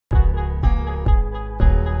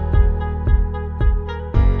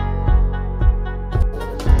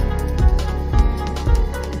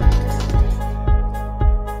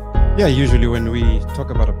Yeah, usually when we talk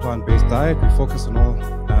about a plant-based diet, we focus on all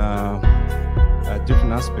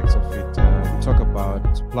different aspects of it. We talk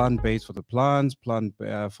about plant-based for the plants, plant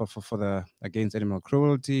for the against animal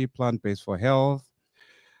cruelty, plant-based for health,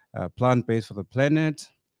 plant-based for the planet.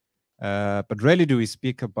 But rarely do we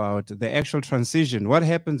speak about the actual transition. What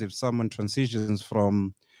happens if someone transitions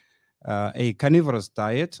from a carnivorous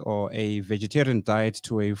diet or a vegetarian diet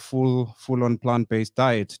to a full-on plant-based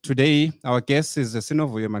diet? Today, our guest is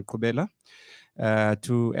Sinovuyo Maqubela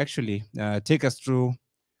to actually take us through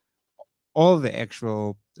all the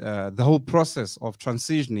actual the whole process of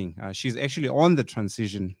transitioning. She's actually on the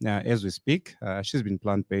transition as we speak. She's been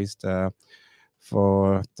plant-based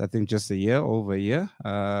for I think just a year, over a year,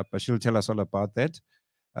 but she'll tell us all about that.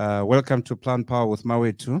 Welcome to Plant Power with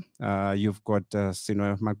Mawethu. You've got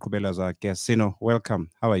Sino Maqubela as our guest. Sino, welcome.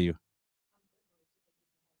 How are you?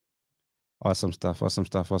 Awesome stuff. Awesome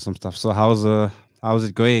stuff. Awesome stuff. So how's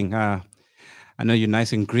it going? I know you're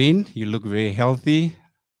nice and green. You look very healthy.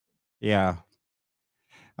 Yeah.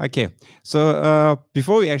 Okay. So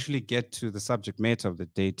before we actually get to the subject matter of the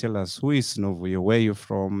day, tell us who is Sinovuyo, where you're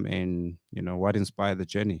from, and what inspired the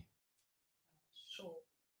journey. Sure.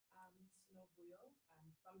 Sinovuyo, I'm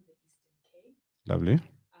from the Eastern Cape. Lovely.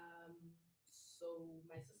 So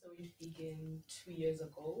my sister went vegan 2 years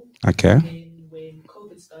ago. Okay. And then when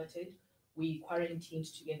COVID started, we quarantined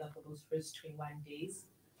together for those first 21 days.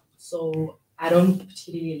 So I don't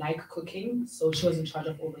particularly like cooking. So she was in charge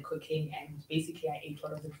of all the cooking, and basically I ate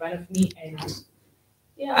what was in front of me. And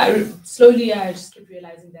yeah, slowly I just kept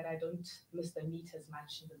realizing that I don't miss the meat as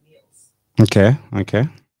much in the meals. Okay. Okay.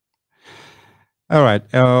 All right.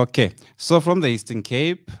 Okay. So from the Eastern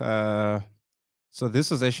Cape, so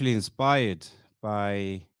this was actually inspired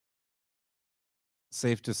by,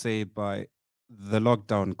 safe to say, by the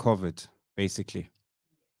lockdown, COVID, basically.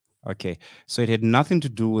 Okay. So it had nothing to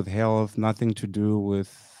do with health, nothing to do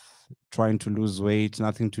with trying to lose weight,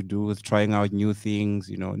 nothing to do with trying out new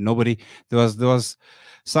things. Nobody, there was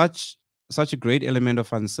such such a great element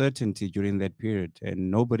of uncertainty during that period,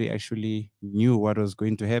 and nobody actually knew what was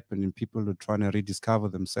going to happen, and people were trying to rediscover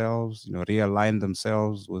themselves, realign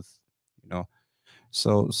themselves with, you know,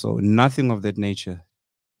 so nothing of that nature.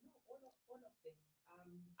 No, all of them.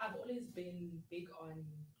 I've always been big on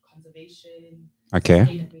conservation, Okay.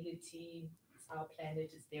 sustainability. It's our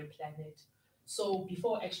planet, it's their planet. So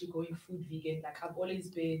before actually going food vegan, like I've always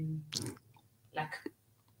been like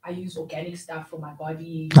I use organic stuff for my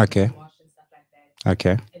body, Okay. wash and stuff like that.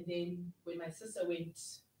 Okay. And then when my sister went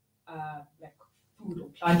like food or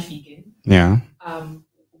plant vegan, Yeah.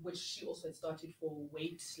 which she also had started for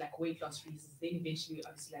weight loss reasons. Then eventually,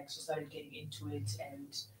 obviously, like she started getting into it,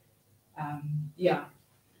 and yeah.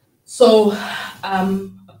 So,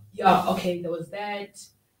 yeah, okay, there was that.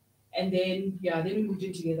 And then, yeah, then we moved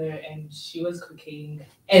in together and she was cooking.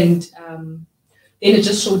 And then it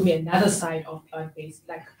just showed me another side of plant based.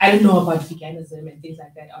 Like, I didn't know about veganism and things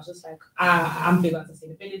like that. I was just like, I'm big on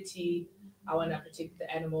sustainability. I want to protect the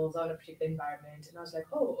animals, I want to protect the environment. And I was like,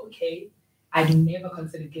 oh, okay. I'd never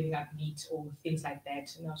considered giving up meat or things like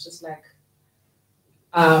that. And I was just like,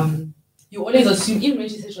 um, you always assume, even when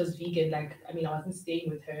she said she was vegan, like, I mean, I wasn't staying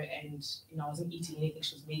with her and, I wasn't eating anything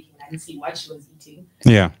she was making. I didn't see what she was eating.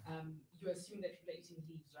 Yeah. You assume that people are eating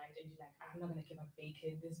leaves, right? And you're like, I'm not going to give up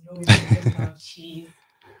bacon. There's no way I'm going to give up cheese.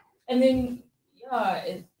 And then, yeah,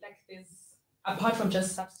 like there's, apart from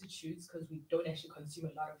just substitutes, because we don't actually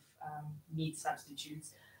consume a lot of meat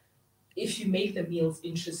substitutes, if you make the meals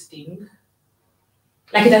interesting,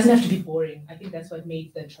 like it doesn't have to be boring. I think that's what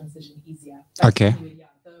made the transition easier. But Okay. anyway, yeah,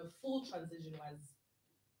 the full transition was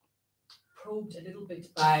probed a little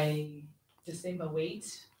bit by December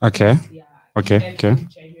weight. Okay. Yeah. Okay. Okay. In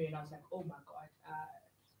January, and I was like, oh my god,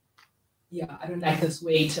 yeah, I don't like this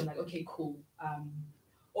weight. I'm like, okay, cool.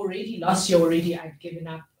 Already last year, I'd given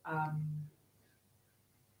up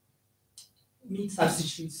meat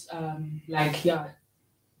substitutes, like yeah,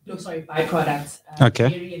 no, sorry, byproducts, Okay.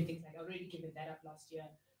 dairy and things like. I already given that up last year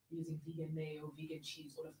using vegan mayo, vegan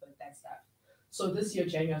cheese, all of that stuff. So this year,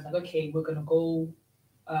 January, I was like, okay, we're gonna go.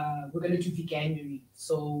 We're gonna do veganuary.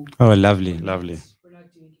 So Oh, lovely, lovely. we're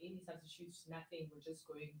not doing any substitutes, nothing. We're just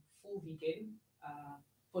going full vegan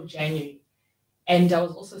for January. And I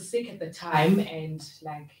was also sick at the time, and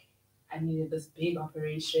like I needed this big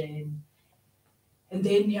operation. And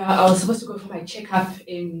then yeah, I was supposed to go for my checkup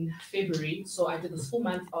in February. So I did this full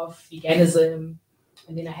month of veganism,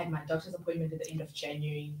 and then I had my doctor's appointment at the end of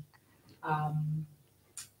January. Um,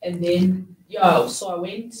 and then yeah, so I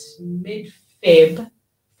went mid Feb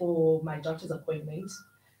for my doctor's appointment.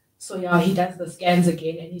 So yeah, he does the scans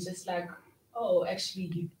again, and he's just like, "Oh, actually,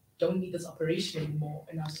 you don't need this operation anymore.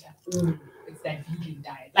 And I was like, oh, it's that vegan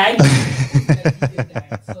diet. Like, it's that vegan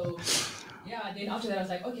diet. So, yeah, then after that, I was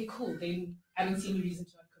like, okay, cool. Then I don't see any reason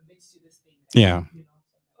to not commit to this thing. Like, Yeah. you know,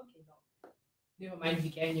 so I'm like, okay, no, never mind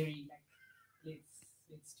veganuary. Like,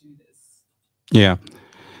 let's do this. Yeah.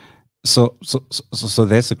 So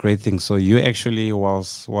that's a great thing. So you actually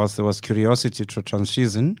was there was curiosity to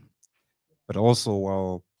transition, but also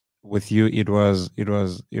well with you it was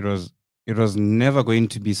never going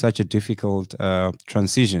to be such a difficult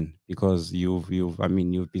transition because you've I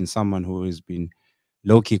mean you've been someone who has been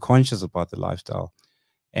low key conscious about the lifestyle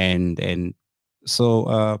and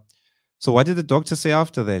so so what did the doctor say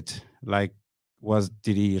after that? Like, was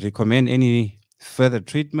did he recommend any further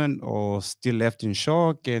treatment or still left in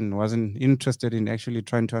shock and wasn't interested in actually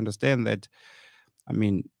trying to understand that? I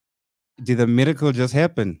mean, did the miracle just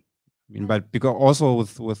happen? I mean, I, but because also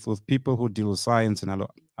with people who deal with science and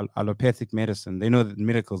allopathic medicine, they know that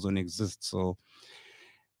miracles don't exist. So,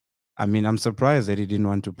 I mean, I'm surprised that he didn't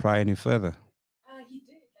want to pry any further. he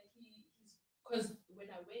did. Like, he's, because when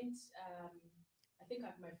I went, I think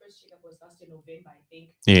my first checkup was last year, November, I think.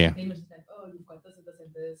 Yeah. Then it was just like, oh, you've got this and this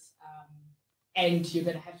and this. And you're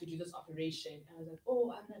gonna have to do this operation. And I was like,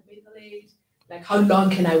 oh, I'm not medical aid. Like, how long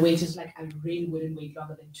can I wait? It's like I really wouldn't wait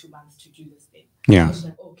longer than 2 months to do this thing. So I Yeah. was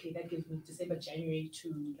like, okay, that gives me December, January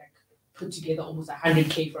to like put together almost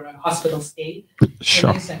 100K for a hospital stay. So Sure.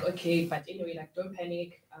 then it's like, okay, but anyway, like don't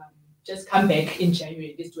panic. Just come back in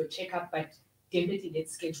January, let's do a checkup, but definitely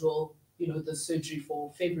let's schedule, the surgery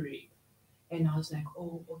for February. And I was like,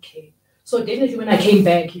 oh, okay. So definitely when I came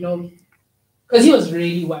back, because he was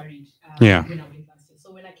really worried Yeah. when I went last year.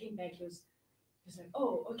 So when I came back, he was like,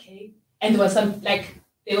 oh, okay. And there was some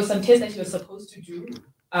tests that he was supposed to do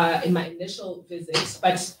in my initial visit,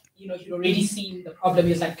 but he'd already seen the problem.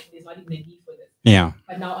 He was like, there's not even a need for this. Yeah.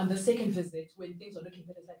 But now on the second visit, when things were looking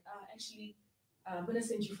better, it's like, actually, I'm gonna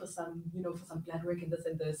send you for some blood work and this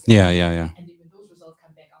and this. Yeah. Yeah. Yeah. And then when those results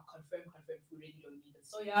come back, I'll confirm if we really don't need it.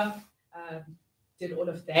 So yeah, did all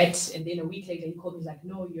of that, and then a week later he called me. He's like,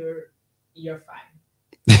 no, you're fine.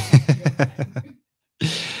 You're fine.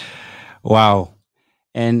 Wow.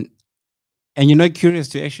 And you're not curious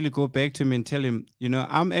to actually go back to him and tell him,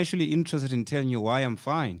 I'm actually interested in telling you why I'm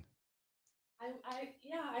fine.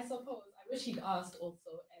 Yeah, I suppose. I wish he'd asked also,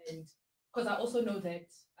 and because I also know that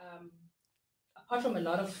apart from a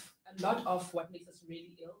lot of what makes us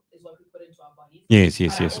really ill is what we put into our bodies. Yes, But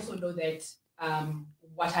yes, I yes. also know that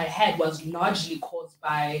what I had was largely caused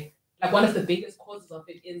by, like, one of the biggest causes of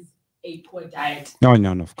it is a poor diet. No,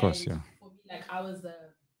 no, no, of course, And yeah. for me, like, I was a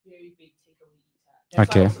very big takeaway eater. That's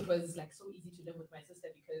why Okay. also it was like so easy to live with my sister,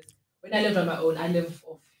 because when I lived on my own, I live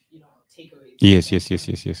off, takeaways. Yes, yes, yes,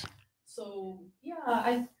 yes, yes. So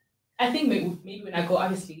yeah, I think maybe when I go,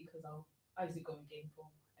 obviously, because I'll obviously go again for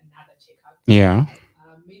another checkup. Yeah.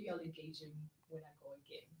 Maybe I'll engage him when I go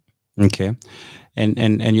again. Okay.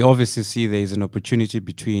 And you obviously see there is an opportunity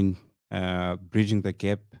between bridging the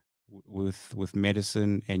gap with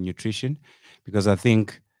medicine and nutrition, because I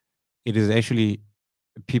think it is actually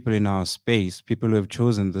people in our space, people who have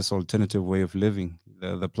chosen this alternative way of living,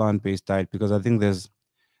 the plant-based diet, because I think there's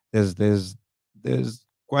there's there's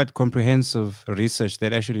quite comprehensive research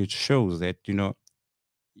that actually shows that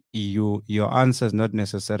your answer is not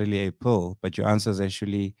necessarily a pill, but your answer is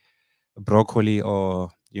actually broccoli or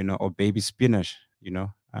baby spinach.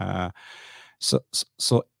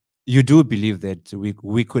 So you do believe that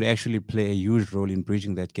we could actually play a huge role in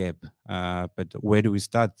bridging that gap. But where do we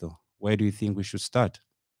start though? Where do you think we should start?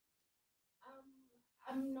 Um,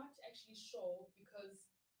 I'm not actually sure, because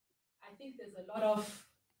I think there's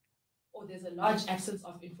a large absence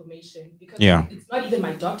of information, because Yeah. it's not even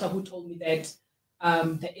my doctor who told me that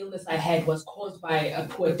the illness I had was caused by a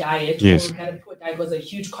poor diet, Yes. or that a poor diet was a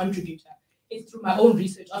huge contributor. It's through my own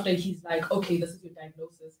research after he's like, okay, this is your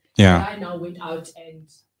diagnosis. Yeah. That I now went out and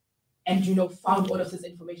found all of this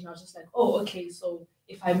information. I was just like, oh, okay, so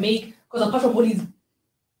if I make, because apart from all these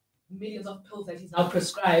millions of pills that he's now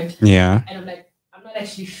prescribed, Yeah. and I'm like, I'm not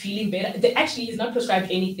actually feeling better. Actually, he's not prescribed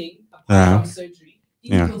anything apart Uh-huh. from surgery.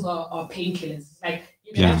 These Yeah. pills are painkillers. Like,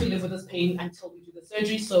 you're gonna Yeah. have to live with this pain until we do the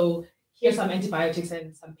surgery. So here's some antibiotics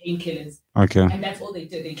and some painkillers. Okay. And that's all they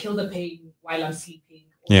did. They kill the pain while I'm sleeping,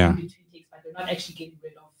 or Yeah. in between takes, but they're not actually getting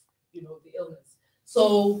rid of, the illness.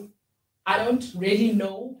 So I don't really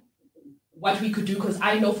know what we could do, because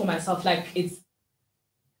I know for myself, like, it's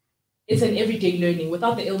an everyday learning.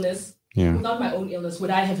 Without the illness, Yeah. without my own illness, would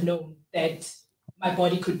I have known that my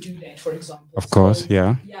body could do that, for example? Of course. So,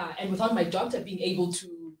 Yeah. yeah, and without my doctor being able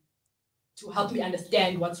to help me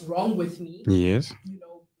understand what's wrong with me, Yes.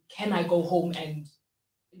 can I go home and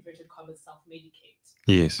inverted commas self-medicate.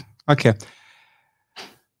 Yes. Okay.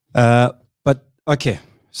 But okay.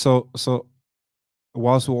 So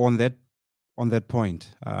whilst we're on that point,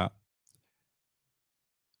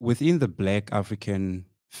 within the Black African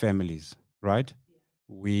families, right? Yeah.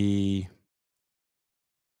 We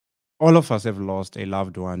all of us have lost a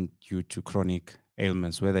loved one due to chronic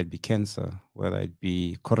ailments, whether it be cancer, whether it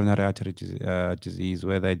be coronary artery disease,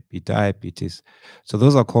 whether it be diabetes. So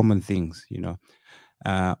those are common things, you know.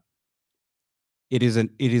 Uh, it is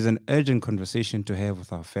an urgent conversation to have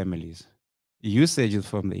with our families. Usage is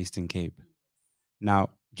from the Eastern Cape. Now,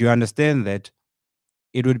 do you understand that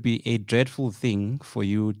it would be a dreadful thing for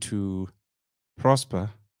you to prosper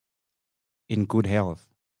in good health,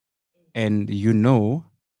 and you know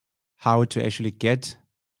how to actually get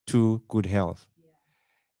to good health?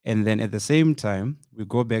 Yeah. And then at the same time, we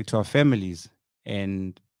go back to our families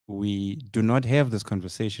and we do not have this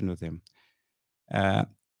conversation with them. Uh,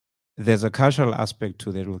 there's a cultural aspect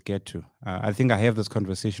to that we'll get to. I think I have this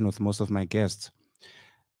conversation with most of my guests.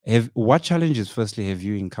 What challenges, firstly, have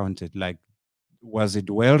you encountered? Like, was it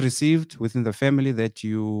well received within the family that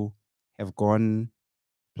you have gone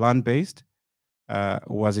plant based?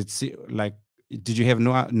 Was it like? Did you have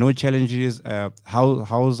no challenges? How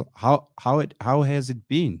has it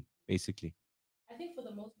been basically? I think for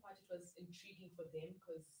the most part it was intriguing for them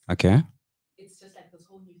because Okay. it's just like this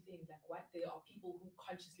whole new thing. Like, what, there are people who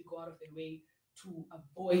consciously go out of their way to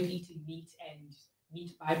avoid eating meat and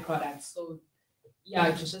meat byproducts. So yeah,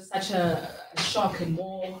 it was just such a shock and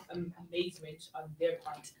more amazement on their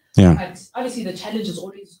part. Yeah. But obviously, the challenge is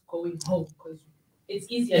always going home because it's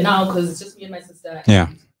easier now because it's just me and my sister, Yeah.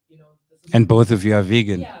 and this is And both of you are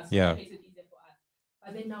vegan. yeah, so Yeah. that makes it easier for us.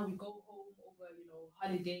 But then now we go home over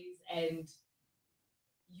holidays, and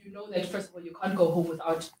you know that first of all you can't go home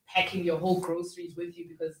without packing your whole groceries with you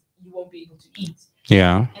because you won't be able to eat.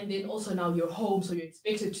 Yeah. And then also now you're home, so you're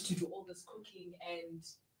expected to do all this cooking. And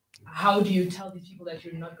how do you tell these people that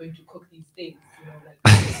you're not going to cook these things?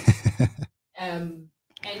 And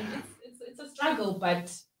it's a struggle,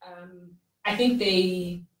 but I think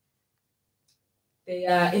they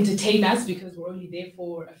entertain us because we're only there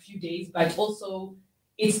for a few days. But also,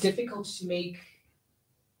 it's difficult to make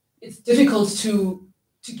it's difficult to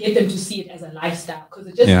get them to see it as a lifestyle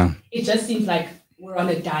because Yeah. it just seems like we're on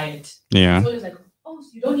a diet. Yeah. It's always like, oh, so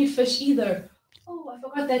you don't eat fish either. Oh, I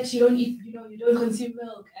forgot that you don't eat, you don't consume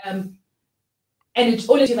milk. And it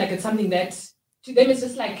always feels like it's something that to them it's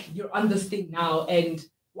just like you're on this thing now, and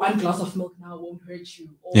one glass of milk now won't hurt you.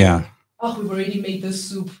 Or Yeah. oh, we've already made this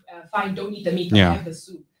soup. Fine, don't eat the meat, but Yeah. have the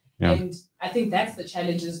soup. Yeah. And I think that's the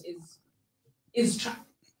challenge is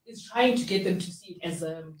trying to get them to see it as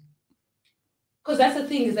because that's the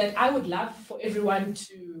thing is that I would love for everyone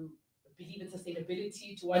to believe in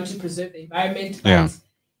sustainability, to want to preserve the environment. But Yeah.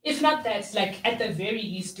 if not that, like at the very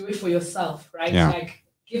least, do it for yourself, right? Yeah. Like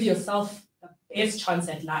give yourself the best chance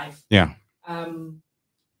at life. Yeah.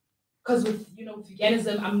 Because with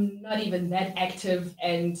veganism, I'm not even that active,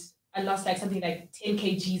 and I lost like something like 10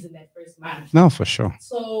 kgs in that first month. No, for sure.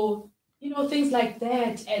 So things like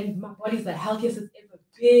that, and my body's the healthiest it's ever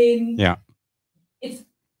been. Yeah. It's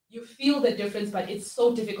you feel the difference, but it's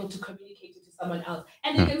so difficult to communicate it to someone else,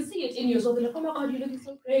 and they can see it in you. So they're like, "Oh my god, you're looking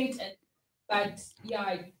so great!" But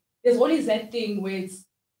yeah, there's always that thing where it's,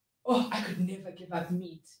 "Oh, I could never give up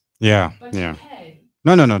meat." Yeah. But Yeah. you can.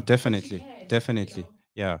 No. But you Definitely. can. Definitely.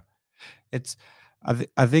 Yeah. It's.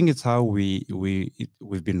 I think it's how we've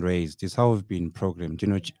been raised. It's how we've been programmed.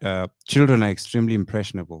 Children are extremely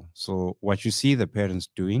impressionable. So what you see the parents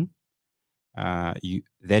doing,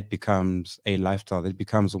 that becomes a lifestyle. That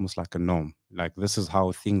becomes almost like a norm. Like this is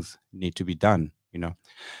how things need to be done.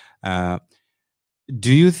 Uh,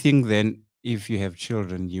 do you think then, if you have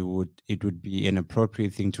children, it would be an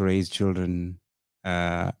appropriate thing to raise children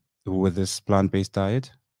with this plant-based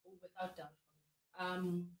diet? Without doubt.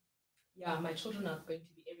 Yeah, my children are going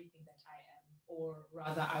to be everything that I am, or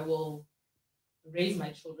rather, I will raise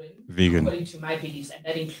my children Vegan. according to my beliefs, and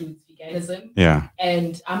that includes veganism. Yeah.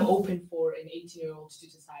 And I'm open for an 18-year-old to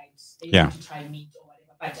decide they Yeah. want to try meat or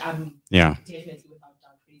whatever. But I'm Yeah. definitely without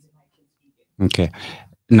doubt raising my kids vegan. Okay.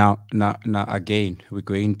 Now, again, we're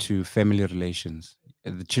going to family relations.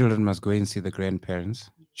 The children must go and see the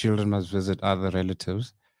grandparents. Children must visit other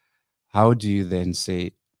relatives. How do you then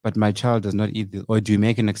say, but my child does not eat this? Or do you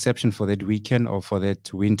make an exception for that weekend or for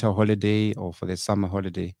that winter holiday or for that summer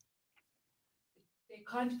holiday? There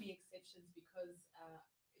can't be exceptions because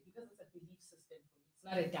it's a belief system. It's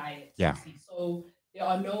not a diet. Yeah. You see. So there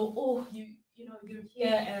are no you're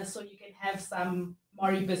here so you can have some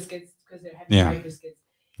Mari biscuits because they're having Yeah. Mari biscuits.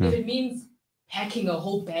 If it means packing a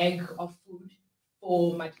whole bag of food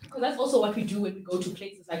for my, because that's also what we do when we go to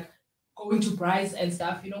places like going to Bryce and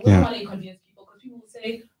stuff. You know, we don't Yeah. want to inconvenience people because people will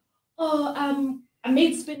say, "Oh, I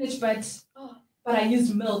made spinach, but I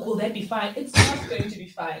used milk. Will that be fine?" It's not going to be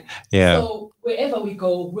fine. Yeah. So wherever we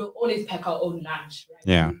go, we'll always pack our own lunch, right?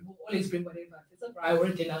 Yeah. We'll always bring whatever. If it's a braai or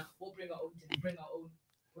a dinner, we'll bring our own dinner, bring our own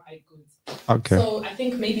dried goods. Okay. So I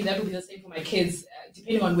think maybe that will be the same for my kids,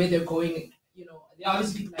 depending on where they're going. You know, there are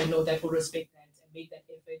obviously people I know that will respect that and make that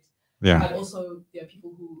effort. Yeah. But also there are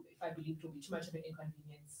people who, if I believe it will be too much of an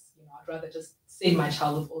inconvenience, you know, I'd rather just save my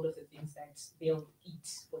child of all of the things that they'll eat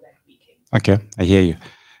for that weekend. Okay, I hear you.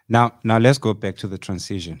 Now let's go back to the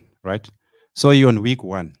transition, right? So you're on week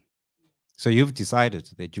one. So you've decided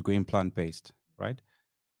that you're going plant based, right?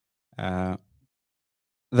 Uh,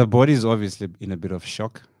 the body is obviously in a bit of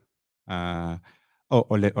shock. Uh,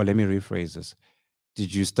 or let me rephrase this.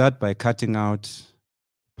 Did you start by cutting out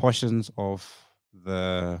portions of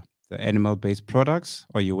the animal based products,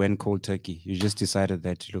 or you went cold turkey? You just decided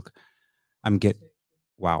that look, I'm Cold get turkey,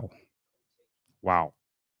 wow, cold turkey. wow,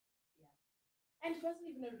 Yeah. And it wasn't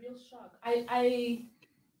even a real shock.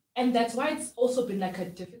 And that's why it's also been like a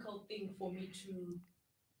difficult thing for me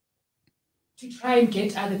to try and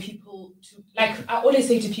get other people to, like, I always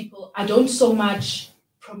say to people, I don't so much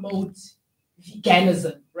promote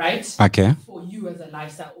veganism, right? okay, For you as a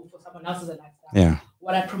lifestyle or for someone else as a lifestyle. yeah,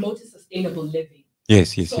 What I promote is sustainable living.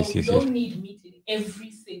 yes, yes, So yes, you yes, yes, don't need meat in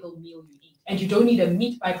every single meal you eat. And you don't need a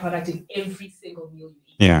meat byproduct in every single meal you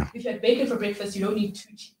eat. yeah, If you had bacon for breakfast, you don't need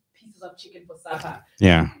pieces of chicken for supper.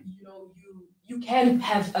 yeah, You know, you can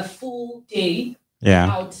have a full day yeah,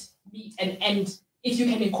 without meat, and if you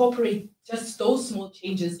can incorporate just those small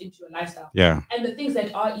changes into your lifestyle yeah, and the things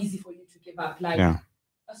that are easy for you to give up, like yeah,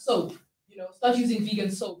 a soap, you know, start using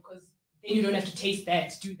vegan soap because then you don't have to taste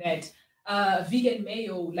that, do that. Vegan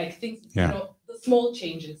mayo, like things, you yeah, know, the small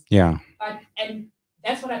changes. yeah. But and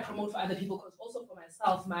that's what I promote for other people because also for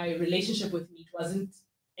myself, my relationship with meat wasn't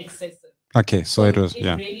excessive. Okay, so it So was, it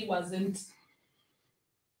yeah, really wasn't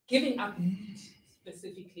giving up meat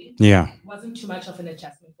specifically yeah, wasn't too much of an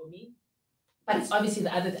adjustment for me. But it's obviously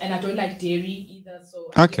the other, and I don't like dairy either.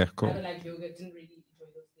 So okay, I cool. don't like yogurt. Didn't really enjoy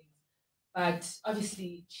those things. But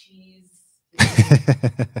obviously cheese, you know,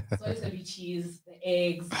 soy soy cheese, the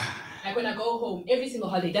eggs. Like when I go home every single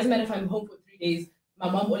holiday, doesn't matter if I'm home for 3 days. My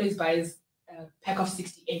mom always buys a pack of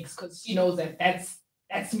 60 eggs because she knows that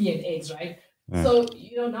that's me and eggs, right? Yeah, So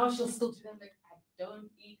you know now she'll still do that. Like I don't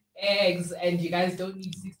eat eggs, and you guys don't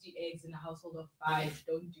need 60 eggs in a household of five.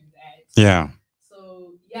 Don't do that. yeah,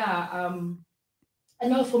 So yeah, and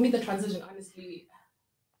now for me the transition, honestly,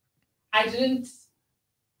 I didn't.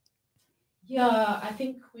 Yeah, I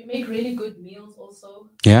think we make really good meals also.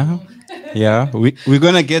 yeah, So yeah. We're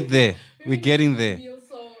gonna get there. we We're make really getting good there. meals,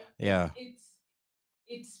 so Yeah.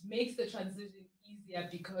 it makes the transition easier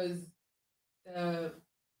because the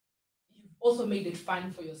you've also made it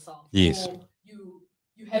fun for yourself, Yes. or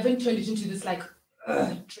you haven't turned it into this like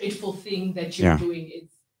dreadful thing that you're Yeah. doing.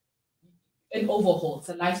 It's an overhaul. It's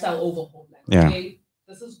a lifestyle overhaul. Like, Yeah. okay,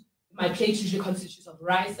 this is my plate usually constitutes of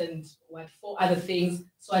rice and what four other things.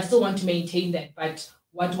 So I still want to maintain that, but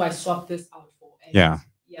what do I swap this out for? And Yeah.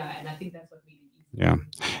 yeah, and I think that's what made it easy. Yeah.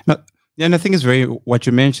 No, yeah, and I think it's very what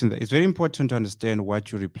you mentioned. It's very important to understand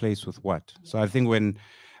what you replace with what. So I think when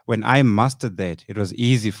I mastered that, it was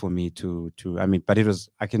easy for me to. I mean, but it was.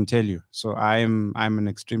 I can tell you. So I'm an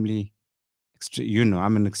extremely,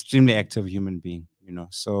 I'm an extremely active human being.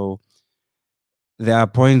 So there are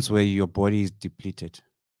points where your body is depleted.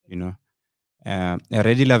 You know, a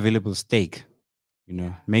readily available steak,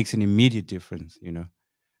 Yeah. makes an immediate difference.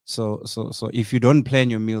 So if you don't plan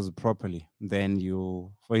your meals properly, then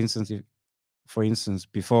you, for instance,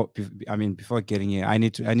 before getting here, I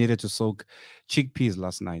needed to soak chickpeas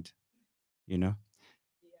last night, you know,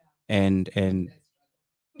 Yeah. and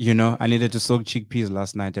That's I needed to soak chickpeas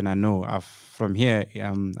last night, and I know from here,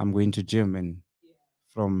 I'm going to gym, and yeah.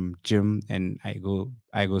 from gym, and I go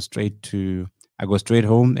straight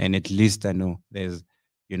home, and at least I know there's,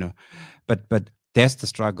 you know, but that's the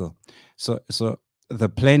struggle. So the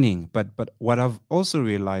planning, but what I've also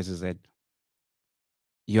realized is that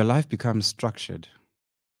your life becomes structured.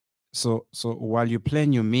 So while you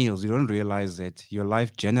plan your meals, you don't realize that your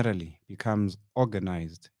life generally becomes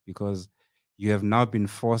organized because you have now been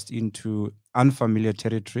forced into unfamiliar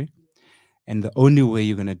territory. And the only way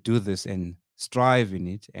you're gonna do this and strive in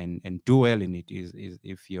it and do well in it is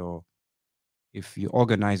if you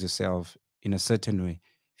organize yourself in a certain way.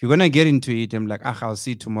 If you're gonna get into it, I'm like, I'll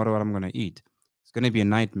see tomorrow what I'm gonna eat. It's gonna be a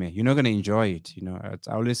nightmare. You're not gonna enjoy it.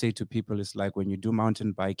 I always say to people, it's like when you do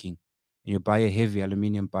mountain biking and you buy a heavy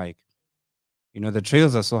aluminum bike. The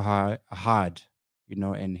trails are so hard.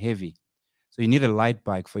 and heavy. So you need a light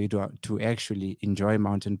bike for you to actually enjoy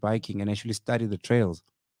mountain biking and actually study the trails.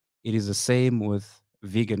 It is the same with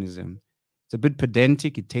veganism. It's a bit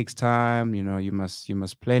pedantic. It takes time. You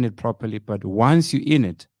must plan it properly. But once you're in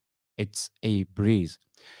it, it's a breeze.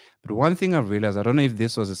 But one thing I've realized, I don't know if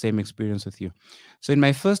this was the same experience with you. So in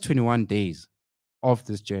my first 21 days of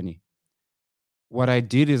this journey, what I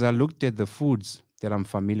did is I looked at the foods that I'm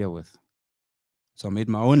familiar with. So I made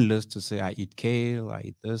my own list to say I eat kale, I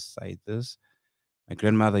eat this, I eat this. My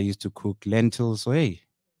grandmother used to cook lentils. So hey,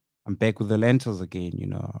 I'm back with the lentils again.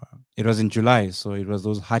 It was in July, so it was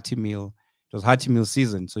those hearty meal. It was hearty meal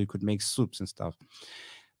season, so you could make soups and stuff.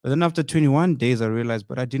 But then after 21 days, I realized,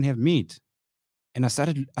 but I didn't have meat, and I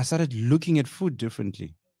started looking at food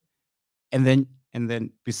differently. And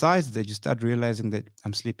then besides that, you start realizing that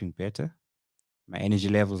I'm sleeping better. My energy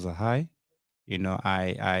levels are high.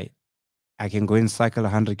 I can go and cycle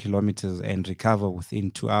 100 kilometers and recover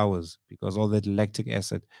within 2 hours because all that lactic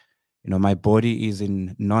acid, my body is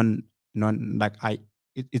in non like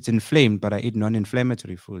it's inflamed, but I eat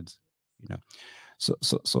non-inflammatory foods. You know,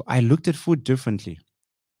 so I looked at food differently,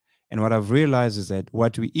 and what I've realized is that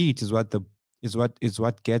what we eat is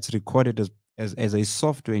what gets recorded as a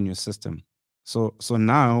software in your system. So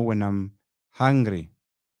now when I'm hungry,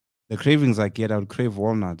 the cravings I get, I would crave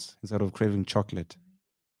walnuts instead of craving chocolate.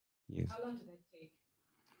 Yes. How long did that take?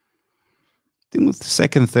 I think it was the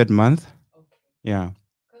second, third month. Okay. Yeah.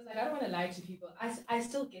 Because like I don't want to lie to people. I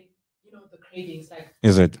still get, the cravings. Like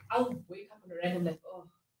Is it? I'll wake up on a random like, oh,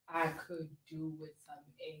 I could do with some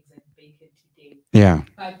eggs and bacon today. Yeah.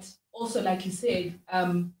 But also, like you said,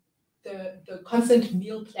 the constant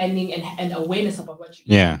meal planning and awareness about what you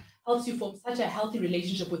eat Yeah. helps you form such a healthy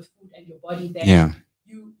relationship with food and your body that Yeah.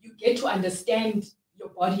 you get to understand your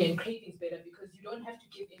body and cravings better because you don't have to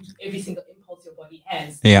give into every single impulse your body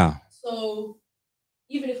has. Yeah. So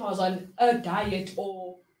even if I was on a diet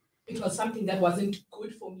or it was something that wasn't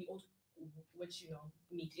good for me, or which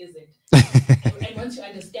meat isn't, and once you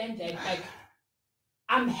understand that, like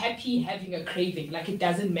I'm happy having a craving, like it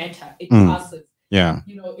doesn't matter, it passes. Yeah.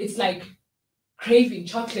 It's like craving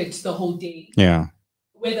chocolate the whole day, Yeah.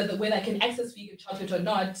 whether I can access vegan chocolate or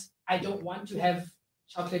not. I don't want to have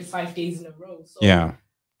chocolate 5 days in a row, so Yeah.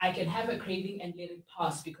 I can have a craving and let it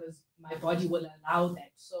pass because my body will allow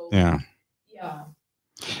that. So Yeah. yeah.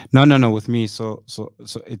 No, no, no. With me, so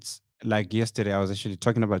it's like yesterday. I was actually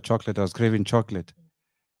talking about chocolate. I was craving chocolate,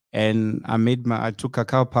 and I took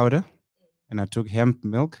cacao powder, and I took hemp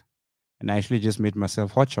milk, and I actually just made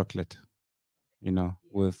myself hot chocolate.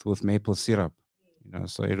 With maple syrup.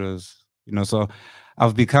 So it was. So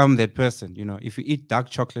I've become that person. If you eat dark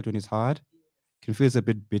chocolate when it's hard, it can feel it's a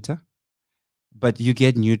bit bitter, but you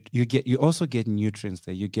also get nutrients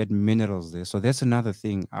there. You get minerals there. So that's another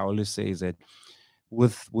thing I always say is that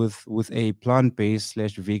with a plant-based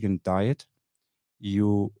slash vegan diet,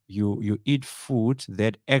 you eat food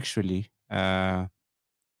that actually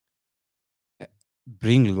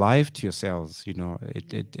bring life to your cells.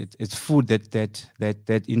 It's food that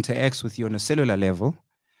interacts with you on a cellular level,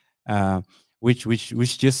 uh,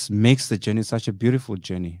 which just makes the journey such a beautiful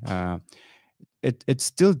journey. It's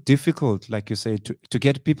still difficult, like you say, to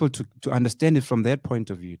get people to understand it from that point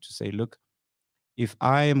of view, to say, look, if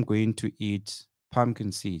I am going to eat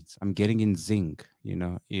pumpkin seeds, I'm getting in zinc.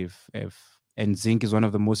 If and zinc is one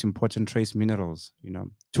of the most important trace minerals.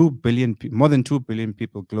 2 billion, more than 2 billion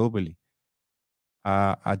people globally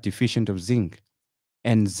are deficient of zinc,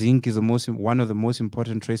 and zinc is one of the most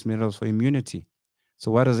important trace minerals for immunity.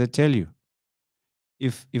 So what does it tell you?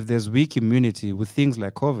 If there's weak immunity with things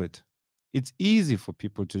like COVID, it's easy for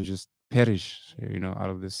people to just perish, out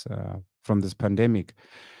of this from this pandemic.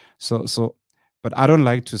 So, but I don't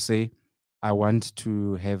like to say I want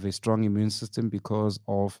to have a strong immune system because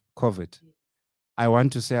of COVID. I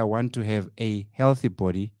want to say I want to have a healthy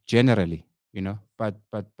body generally, but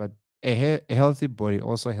a healthy body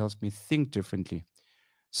also helps me think differently.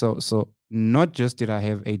 So not just did I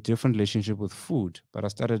have a different relationship with food, but I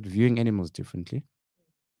started viewing animals differently,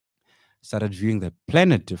 started viewing the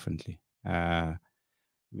planet differently. I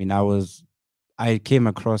mean, I came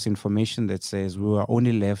across information that says we were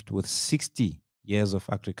only left with 60 years of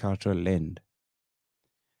agricultural land.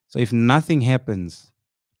 So if nothing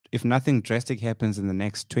drastic happens in the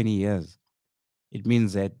next 20 years, it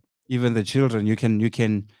means that even the children, you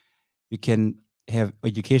can have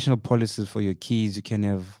educational policies for your kids, you can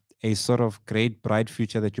have a sort of great bright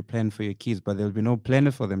future that you plan for your kids, but there'll be no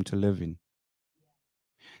planet for them to live in.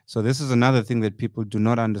 So this is another thing that people do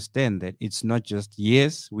not understand, that it's not just,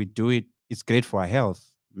 yes, we do it, it's great for our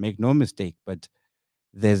health, make no mistake, but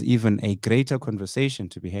there's even a greater conversation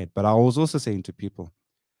to be had. But I was also saying to people,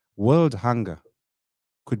 world hunger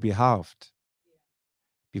could be halved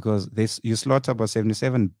because you slaughter about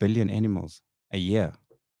 77 billion animals a year,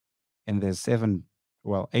 and there's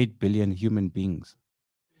 8 billion human beings.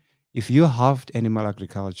 If you halved animal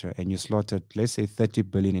agriculture and you slaughtered, let's say, 30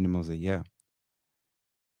 billion animals a year,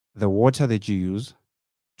 the water that you use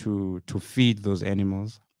to feed those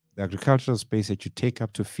animals, the agricultural space that you take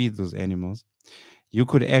up to feed those animals, you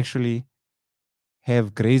could actually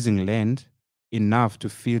have grazing land enough to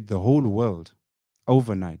feed the whole world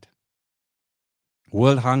overnight.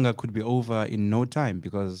 World hunger could be over in no time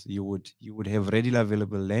because you would have readily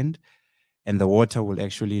available land, and the water will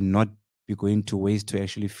actually not be going to waste to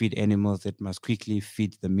actually feed animals that must quickly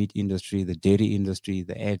feed the meat industry, the dairy industry,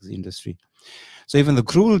 the eggs industry. So even the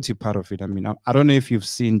cruelty part of it, I mean, I don't know if you've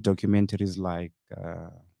seen documentaries like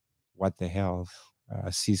What the Health,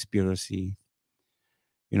 Seaspiracy,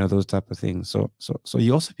 those type of things. So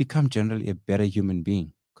you also become generally a better human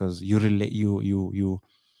being because you relate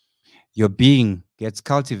your being gets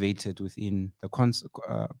cultivated within the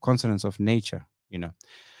consonants of nature.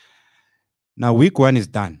 Now week one is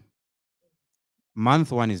done,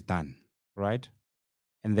 month one is done, right?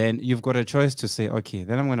 And then you've got a choice to say, okay,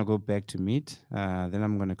 then I'm going to go back to meat, then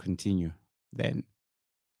I'm going to continue. Then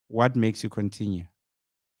what makes you continue?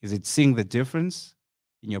 Is it seeing the difference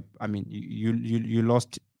in your? I mean, you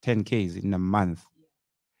lost 10 k's in a month,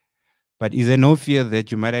 but is there no fear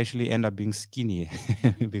that you might actually end up being skinny?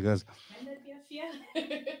 Because Can that be a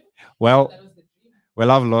fear? well, That was the dream.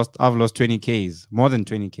 well, I've lost 20 k's, more than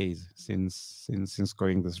 20 k's since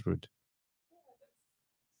going this route.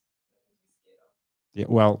 Yeah.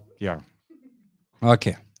 Well. Yeah.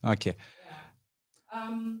 Okay. Okay. Yeah.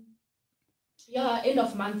 Um, yeah, end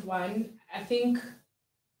of month one, I think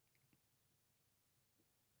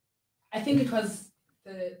it was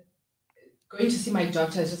the going to see my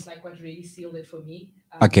doctor is just like what really sealed it for me.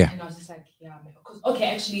 Okay. And I was just like, yeah, because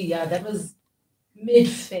okay, actually, yeah, that was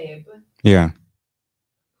mid-Feb. Yeah.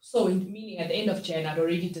 So meaning at the end of Jan, I'd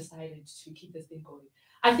already decided to keep this thing going.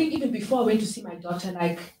 I think even before I went to see my doctor,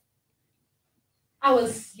 like I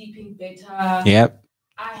was sleeping better. Yep.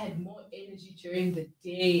 I had more energy during the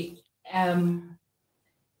day.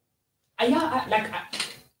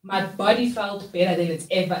 My body felt better than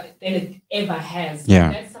it ever has. Yeah.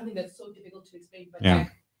 And that's something that's so difficult to explain. But Yeah.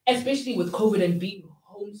 like, especially with COVID and being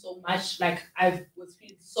home so much, like I was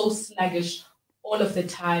feeling so sluggish all of the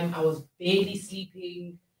time. I was barely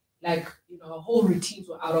sleeping. Like, whole routines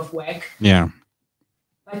were out of whack. Yeah.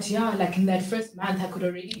 But yeah, like in that first month,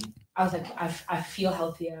 I was like, I feel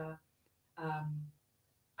healthier. Um,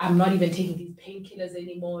 I'm not even taking these painkillers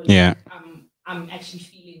anymore. Like, Yeah. I'm actually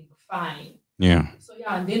feeling fine. Yeah. So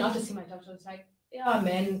yeah, and then after seeing my doctor, I was like, yeah,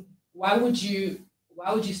 man, why would you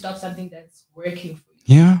stop something that's working for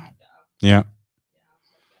you? Yeah. Yeah. Yeah,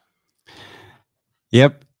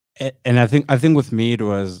 Yep. And I think with me it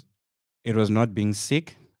was not being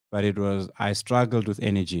sick, but it was I struggled with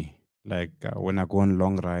energy. Like when I go on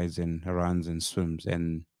long rides and runs and swims,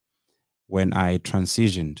 and when I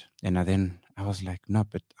transitioned, and then I was like, no,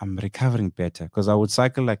 but I'm recovering better because I would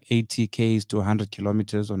cycle like 80 k's to 100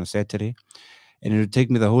 kilometers on a Saturday, and it would take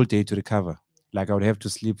me the whole day to recover. Like I would have to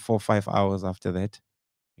sleep 4 or 5 hours after that,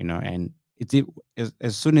 and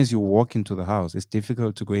as soon as you walk into the house, it's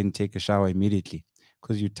difficult to go and take a shower immediately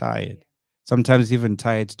because you're tired. Sometimes even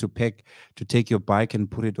tired to take your bike and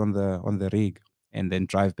put it on the rig and then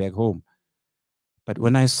drive back home. But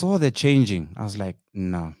when I saw that changing, I was like,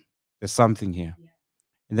 no, there's something here. yeah,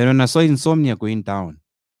 And then when I saw insomnia going down,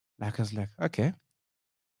 like I was like, okay,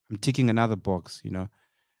 I'm ticking another box.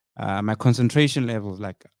 My concentration levels,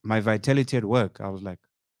 like my vitality at work, I was like,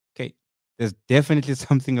 okay, there's definitely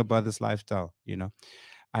something about this lifestyle.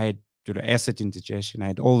 I had acid indigestion, I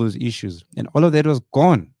had all those issues, and all of that was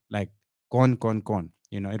gone, like gone, gone, gone.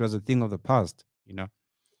 It was a thing of the past.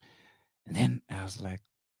 And then I was like,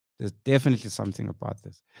 there's definitely something about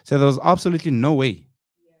this. So there was absolutely no way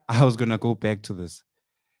yeah, I was gonna go back to this.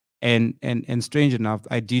 And strange enough,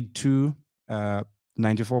 I did two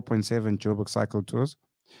 94.7 Joburg cycle tours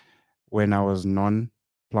when I was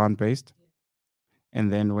non-plant based.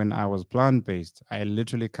 And then when I was plant based, I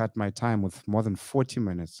literally cut my time with more than 40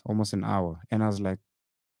 minutes, almost an hour. And I was like,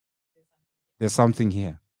 there's something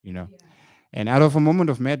here. yeah, And out of a moment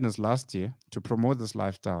of madness last year to promote this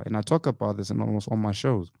lifestyle, and I talk about this in almost all my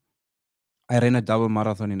shows, I ran a double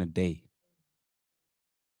marathon in a day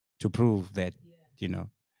to prove that, yeah, you know.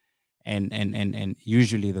 And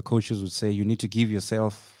usually the coaches would say you need to give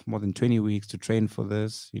yourself more than 20 weeks to train for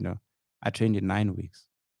this. I trained in 9 weeks,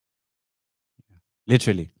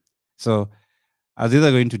 literally. So I was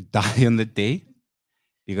either going to die on the day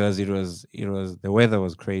because it was the weather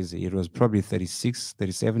was crazy. It was probably 36,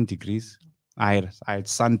 37 degrees. I had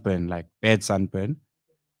sunburn, like bad sunburn.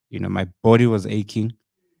 My body was aching,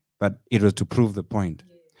 but it was to prove the point.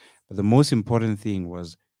 Yes. But the most important thing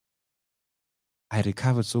was I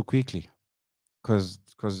recovered so quickly because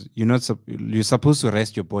you're supposed to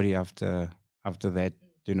rest your body after that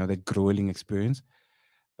that grueling experience.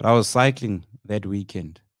 But I was cycling that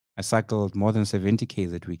weekend. I cycled more than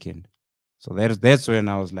 70K that weekend. So that's when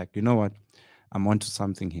I was like, you know what, I'm onto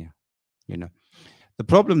something here. You know, the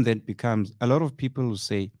problem then becomes a lot of people who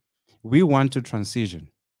say we want to transition,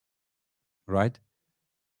 right?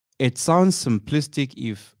 It sounds simplistic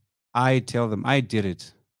if I tell them I did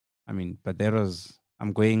it. I mean, but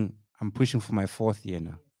I'm pushing for my fourth year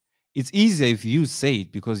now. It's easier if you say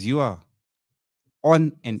it because you are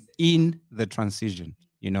on and in the transition,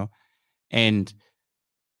 and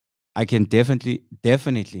I can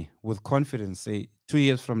definitely, with confidence, say 2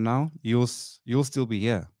 years from now, you'll still be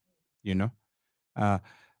here, you know. Uh,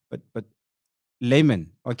 but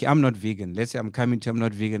layman, okay, I'm not vegan. Let's say I'm coming to, I'm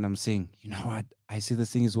not vegan. I'm saying, you know what? I see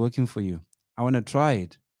this thing is working for you. I want to try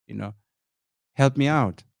it. Help me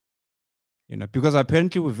out. Because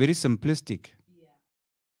apparently we're very simplistic. Yeah.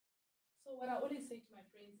 So what I always say to my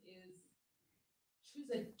friends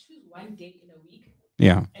is choose one day in a week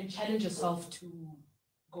Yeah, and challenge yourself to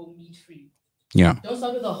go meat free. yeah, Don't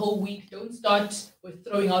start with a whole week. Don't start with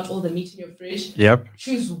throwing out all the meat in your fridge. yep,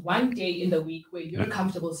 Choose one day in the week where yeah, you're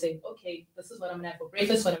comfortable saying, okay, this is what I'm gonna have for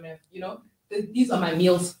breakfast, what I'm gonna have, these are my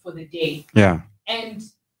meals for the day. yeah, And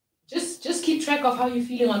just keep track of how you're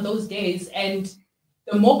feeling on those days. And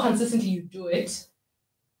the more consistently you do it,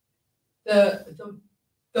 the the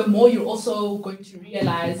the more you're also going to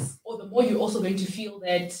realize, or the more you're also going to feel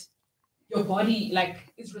that your body like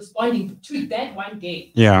is responding to that one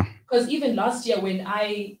day. yeah, Because even last year when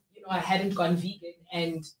I hadn't gone vegan,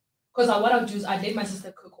 and because what I'll do is I'd let my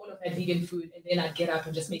sister cook all of that vegan food, and then I'd get up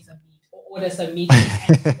and just make some meat or order some meat and add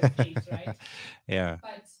it to the plate, right? yeah,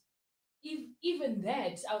 But even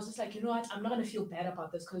that, I was just like, you know what, I'm not gonna feel bad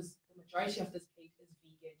about this because the majority of this plate is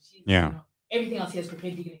vegan. yeah, Everything else here is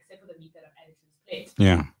prepared vegan except for the meat that I've added to this plate.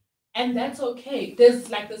 yeah, And that's okay. There's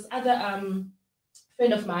like this other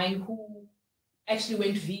friend of mine who actually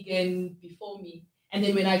went vegan before me. And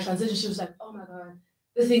then when I transitioned, she was like, oh my God,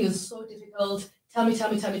 this thing is so difficult. Tell me,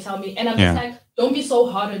 tell me, tell me, tell me. And I'm just yeah, like, don't be so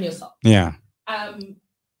hard on yourself. yeah, Um,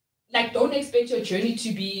 like, don't expect your journey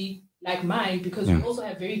to be like mine because we yeah. also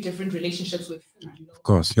have very different relationships with food. Of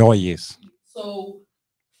course. Oh, yes. So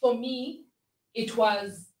for me, it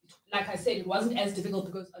was, like I said, it wasn't as difficult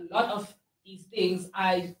because a lot of these things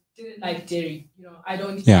I didn't like dairy. I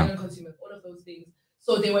don't Yeah. consume it, all of those things.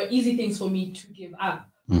 So they were easy things for me to give up.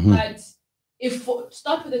 Hmm. But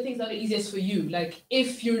start with the things that are easiest for you. Like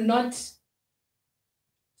if you're not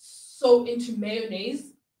so into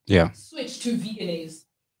mayonnaise, Yeah. switch to veganese.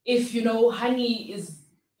 If honey is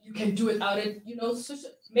you can do without it, switch,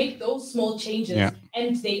 make those small changes Yeah.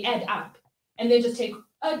 and they add up. And then just take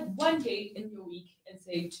one day in your week and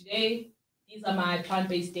say, today, these are my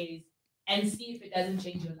plant-based days, and see if it doesn't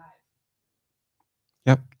change your life.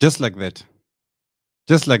 Yep. Just like that.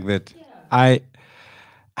 Just like that. Yeah.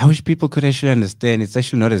 I wish people could actually understand it's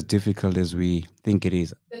actually not as difficult as we think it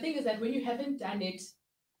is. The thing is that when you haven't done it,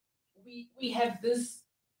 we have this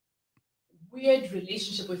weird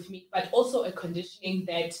relationship with meat, but also a conditioning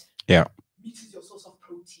that Yeah. meat is your source of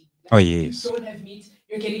protein. Oh, Like, yes. if you don't have meat,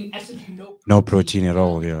 you're getting absolutely no protein. No protein at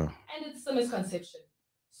all. Yeah. And it's a misconception.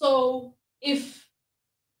 So if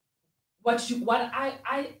what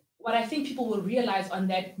I think people will realize on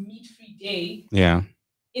that meat-free day Yeah.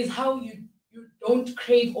 is how you don't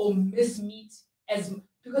crave or miss meat as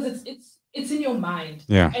because it's in your mind.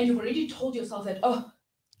 Yeah. And you've already told yourself that, oh,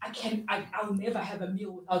 I'll never have a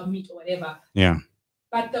meal without meat or whatever. Yeah.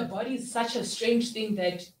 But the body is such a strange thing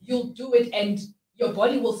that you'll do it and your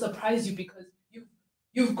body will surprise you because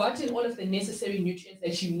you've gotten all of the necessary nutrients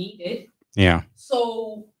that you needed. Yeah.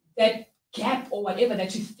 So that gap or whatever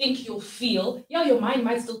that you think you'll feel, yeah, your mind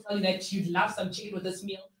might still tell you that you'd love some chicken with this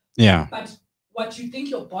meal. Yeah. But what you think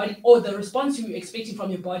your body or the response you're expecting from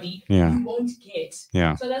your body, Yeah. you won't get.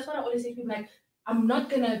 Yeah. So that's what I always say to people, like, I'm not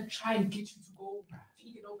gonna try and get you to go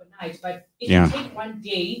vegan overnight, but if Yeah. you take one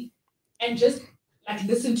day and just like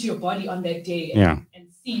listen to your body on that day and, Yeah.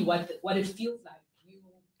 and see what it feels like,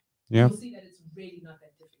 Yeah. you'll see that it's really not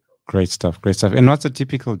that difficult. Great stuff. Great stuff. And what's a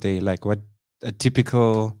typical day? Like what a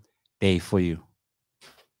typical day for you?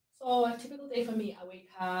 So a typical day for me, I wake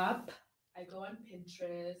up, I go on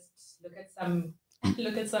Pinterest, look at some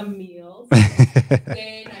look at some meals. Then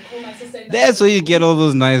I call my sister in the That's other where you get room. all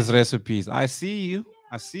those nice recipes. I see you.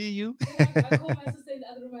 I Yeah. see you. Then I call my sister in the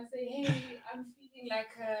other room. I say, hey, I'm feeling like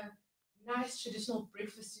a nice traditional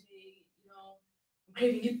breakfast today. I'm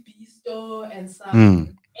craving a bisto and Mm.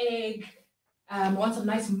 some egg. I want some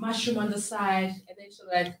nice mushroom on the side. And then she'll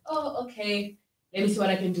like, oh, okay. Let me see what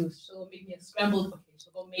I can do. She'll make me a scrambled. Okay,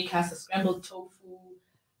 she'll go make us a scrambled tofu.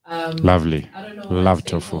 Lovely. I don't know Love what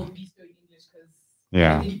they tofu. call bisto in English because I don't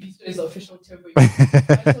Yeah. think bisto is the official term for it.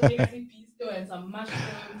 But she'll make us a bisto and some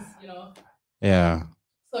mushrooms. Yeah.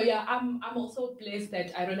 So yeah, I'm also blessed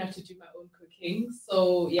that I don't have to do my own cooking.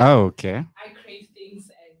 So yeah, Oh, okay. I crave things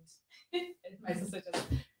and, and my sister just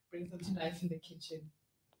brings them to life in the kitchen.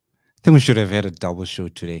 I think we should have had a double show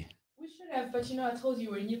today. We should have, but I told you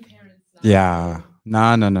we're new parents now. Yeah. So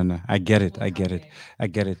No, no, no, no. I get it. we'll I come get it. back. I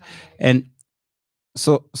get We'll it. come back. And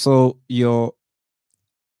so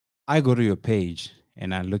I go to your page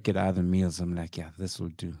and I look at other meals. I'm like, yeah, this will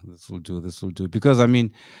do. This will do. This will do. Because I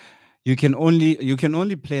mean, you can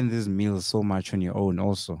only plan these meals so much on your own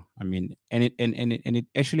also. I mean, and it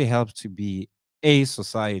actually helps to be a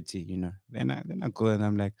society, then I go and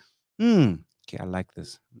I'm like, okay, I like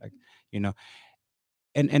this, like, you know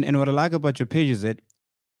and what I like about your page is that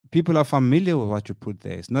people are familiar with what you put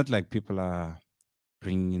there. It's not like people are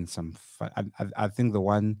bringing in some I think the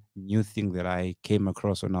one new thing that I came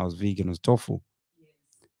across when I was vegan was tofu. Yes.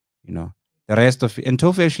 you know the rest of it, and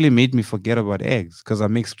tofu actually made me forget about eggs because I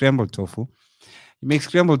make scrambled tofu. You make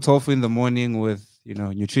scrambled tofu in the morning with,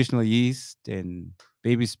 nutritional yeast and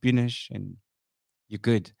baby spinach, and you're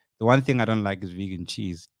good. The one thing I don't like is vegan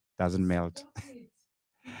cheese. Doesn't melt. Stop it.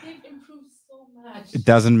 They've improved so much. It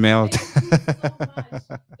doesn't melt. They've improved so much.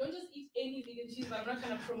 Don't just eat any vegan cheese, but I'm not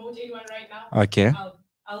trying to promote anyone right now. Okay.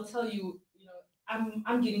 I'll tell you,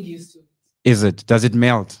 I'm getting used to it. Is it? Does it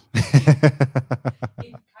melt? It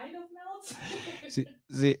kind of melts.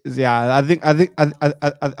 Yeah. I think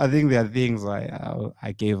there are things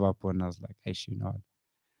I gave up on. I was like, actually, not.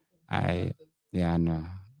 Forget I about this. Yeah, no.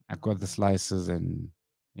 I got the slices and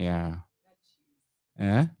yeah. Not cheese.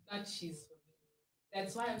 Yeah. Not cheese for me.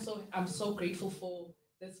 That's why I'm so grateful for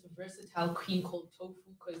this versatile queen called Tofu.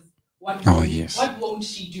 Because what Oh won't yes. what won't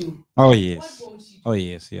she do? Oh What yes. won't she Oh do?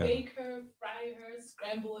 yes. Yeah. Bake her, fry her,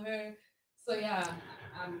 scramble her. So yeah,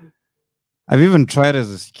 I've even tried as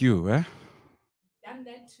a stew. Eh? done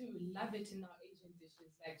that too. Love it in our Asian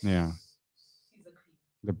dishes. Like Yeah. she's a queen.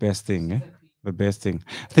 The best thing. She's Eh? a queen. The best thing.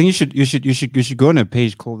 I think you should go on a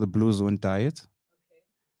page called the Blue Zone Diet. Okay.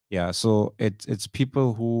 Yeah, so it's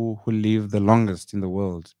people who live the longest in the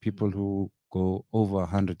world, people who go over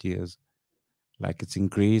 100 years. Like it's in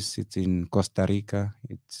Greece, it's in Costa Rica,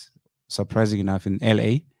 it's surprising enough in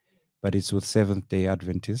LA, but it's with Seventh Day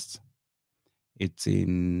Adventists. It's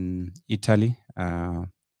in Italy, and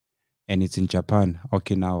it's in Japan,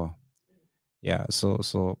 Okinawa. Yeah,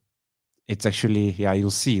 so it's actually, yeah,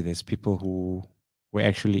 you'll see there's people who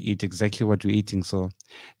actually eat exactly what we're eating. So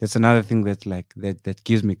that's another thing that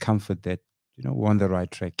gives me comfort that we're on the right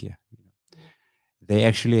track here. They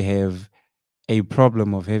actually have a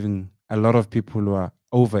problem of having a lot of people who are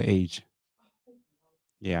over age.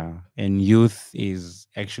 Yeah, and youth is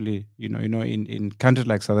actually, in countries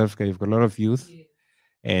like South Africa, you've got a lot of youth Yes.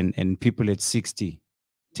 and people at 60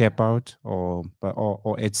 tap out, or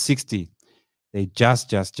at 60 they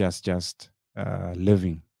just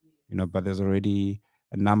living, but there's already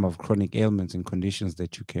a number of chronic ailments and conditions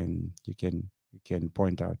that you can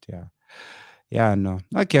point out. Yeah. Yeah, no.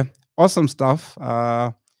 Okay. Awesome stuff.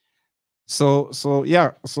 So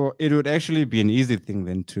yeah, so it would actually be an easy thing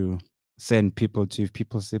then to send people to, if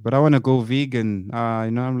people say, but I want to go vegan.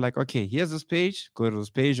 I'm like, okay, here's this page, go to this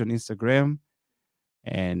page on Instagram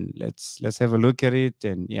and let's have a look at it.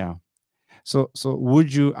 And yeah. So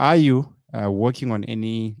are you working on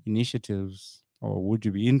any initiatives, or would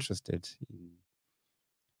you be interested in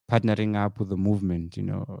partnering up with the movement?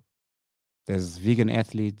 There's vegan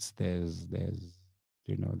athletes, there's the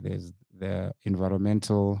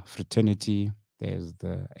environmental fraternity, there's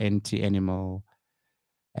the anti-animal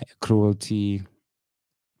cruelty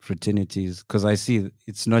fraternities. Because I see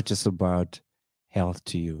it's not just about health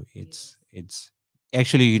to you. It's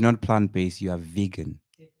actually, you're not plant-based, you are vegan.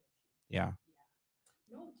 Definitely. Yeah.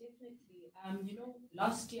 Yeah. No, definitely.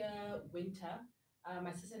 Last year winter,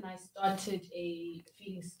 my sister and I started a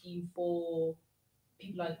feeding scheme for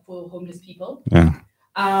people, like for homeless people. Yeah.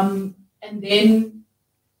 And then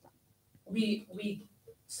we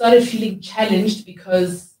started feeling challenged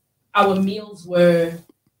because our meals were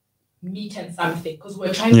meat and something, because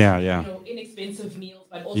we're trying Yeah, to, yeah. inexpensive meals,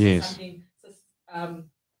 but also Yes. something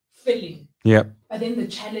filling. Yeah. But then the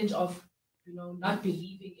challenge of not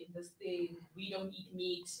believing in this thing. We don't eat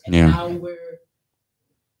meat, and now we're,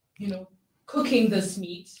 cooking this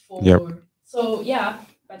meat for. Yep. So yeah,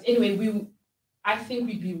 but anyway, I think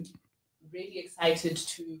we'd be really excited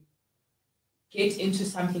to get into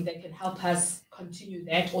something that can help us continue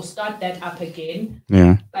that or start that up again.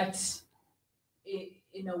 Yeah. But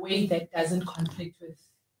in a way that doesn't conflict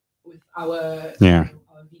with our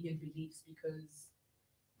our vegan beliefs, because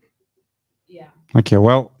Okay,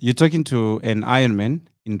 well, you're talking to an Ironman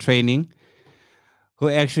in training who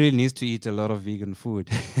actually needs to eat a lot of vegan food.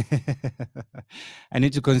 I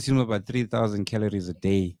need to consume about 3,000 calories a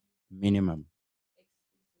day minimum.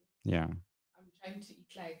 Yeah. I'm trying to eat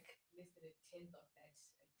like less than a tenth of that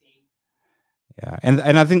a day. Yeah,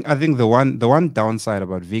 and I think the one downside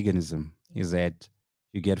about veganism is that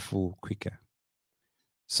you get full quicker.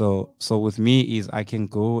 So with me is I can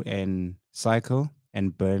go and cycle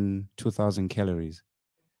and burn 2,000 calories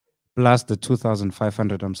plus the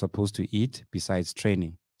 2,500 I'm supposed to eat besides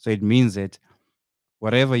training. So it means that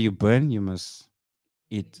whatever you burn, you must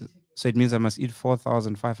eat. So it means I must eat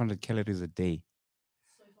 4,500 calories a day.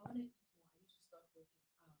 So if I want to eat more, I need to start working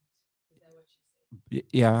out. Is that what you say?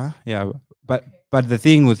 Yeah, yeah. But the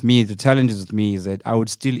thing with me, the challenges with me is that I would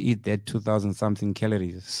still eat that 2,000 something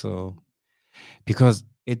calories. So because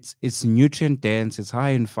it's nutrient dense, it's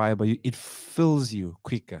high in fiber, it fills you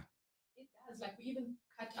quicker. It does. Like we even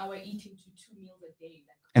cut our eating to 2 meals a day.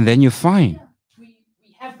 Like, and then you're fine. Yeah,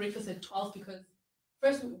 we have breakfast at 12 because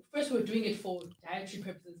first we were doing it for dietary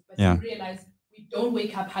purposes, but we realized we don't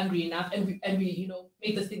wake up hungry enough, and we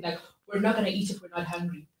make this thing like we're not gonna eat if we're not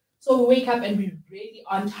hungry. So we wake up and we really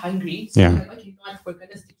aren't hungry. So we're like, okay, we're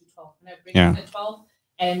gonna stick to 12. And I breakfast at 12,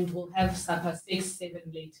 and we'll have supper 6, 7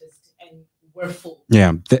 latest, and we're full.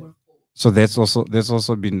 Yeah. So that's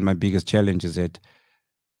also been my biggest challenge, is that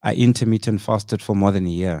I intermittent fasted for more than a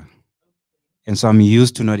year. And so I'm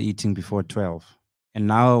used to not eating before 12. And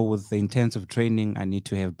now with the intensive training, I need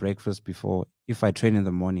to have breakfast before, if I train in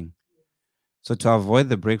the morning. So to avoid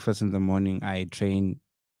the breakfast in the morning, I train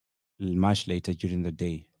much later during the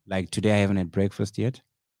day. Like today, I haven't had breakfast yet.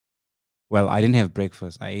 Well, I didn't have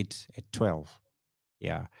breakfast. I ate at 12.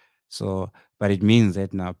 Yeah. So, but it means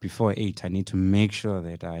that now before 8, I need to make sure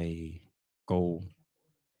that I go,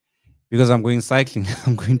 because I'm going cycling.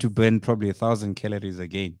 I'm going to burn probably 1,000 calories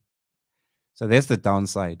again. So that's the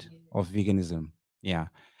downside of veganism. Yeah.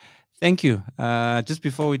 Thank you. Just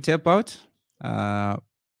before we tap out,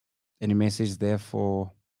 any message there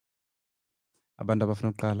for abantu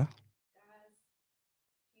abafuna ukuqala?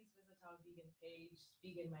 Please visit our vegan page,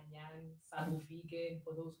 Vegan Manyang, Sabu Vegan,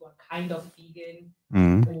 for those who are kind of vegan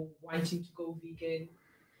or wanting to go vegan.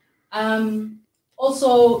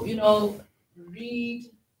 Also, read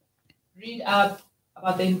up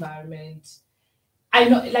about the environment. I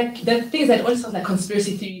know, like, the things that always sound like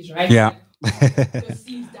conspiracy theories, right? Yeah. Like, the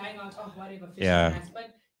seas dying out of whatever fish. Yeah.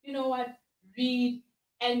 But you know what? Read,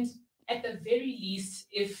 and at the very least,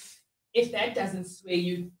 if that doesn't sway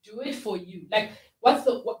you, do it for you. Like, what's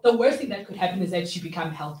the worst thing that could happen is that you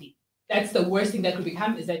become healthy. That's the worst thing that could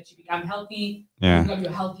become, is that you become healthy, you become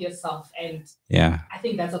your healthier self, and I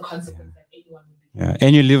think that's a consequence that anyone would be. Yeah,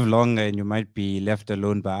 and you live longer, and you might be left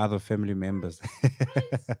alone by other family members. All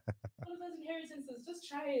of those inheritances, just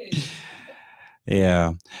try it.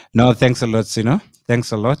 Yeah. No, thanks a lot, Sino.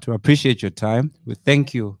 Thanks a lot. We appreciate your time. We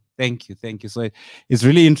thank you. Thank you. Thank you. So it's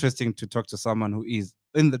really interesting to talk to someone who is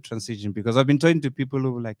in the transition, because I've been talking to people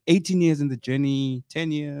who are like 18 years in the journey,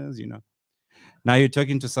 10 years, Now you're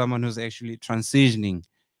talking to someone who's actually transitioning,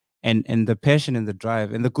 and the passion and the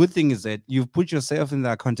drive. And the good thing is that you've put yourself in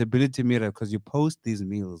the accountability mirror, because you post these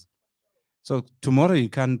meals. So tomorrow you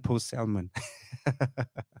can't post salmon. Exactly.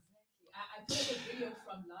 I put up a video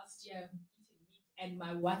from last year eating meat, and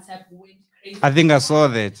my WhatsApp went crazy. I think I saw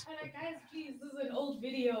that. I'm like, guys, please, this is an old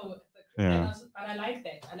video. Yeah. But I like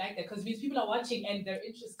that. I like that, because these people are watching and they're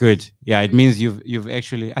interested. Good. Yeah, it means you've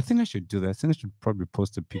actually. I think I should do that. I think I should probably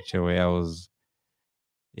post a picture where I was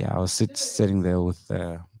sitting there with.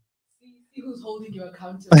 See who's holding you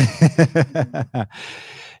accountable.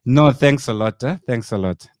 No, thanks a lot. Thanks a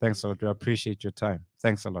lot. Thanks a lot. We appreciate your time.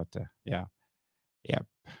 Thanks a lot. Yeah.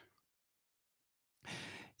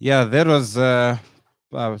 Yeah, that was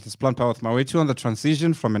this Plant Power with Mawethu on the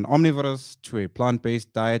transition from an omnivorous to a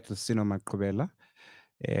plant-based diet with Sinovuyo Maqubela.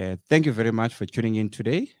 Thank you very much for tuning in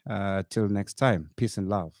today. Till next time, peace and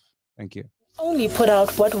love. Thank you. Only put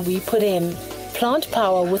out what we put in. Plant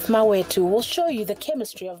Power with Mawethu will show you the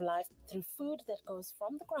chemistry of life through food that goes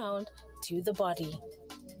from the ground to the body.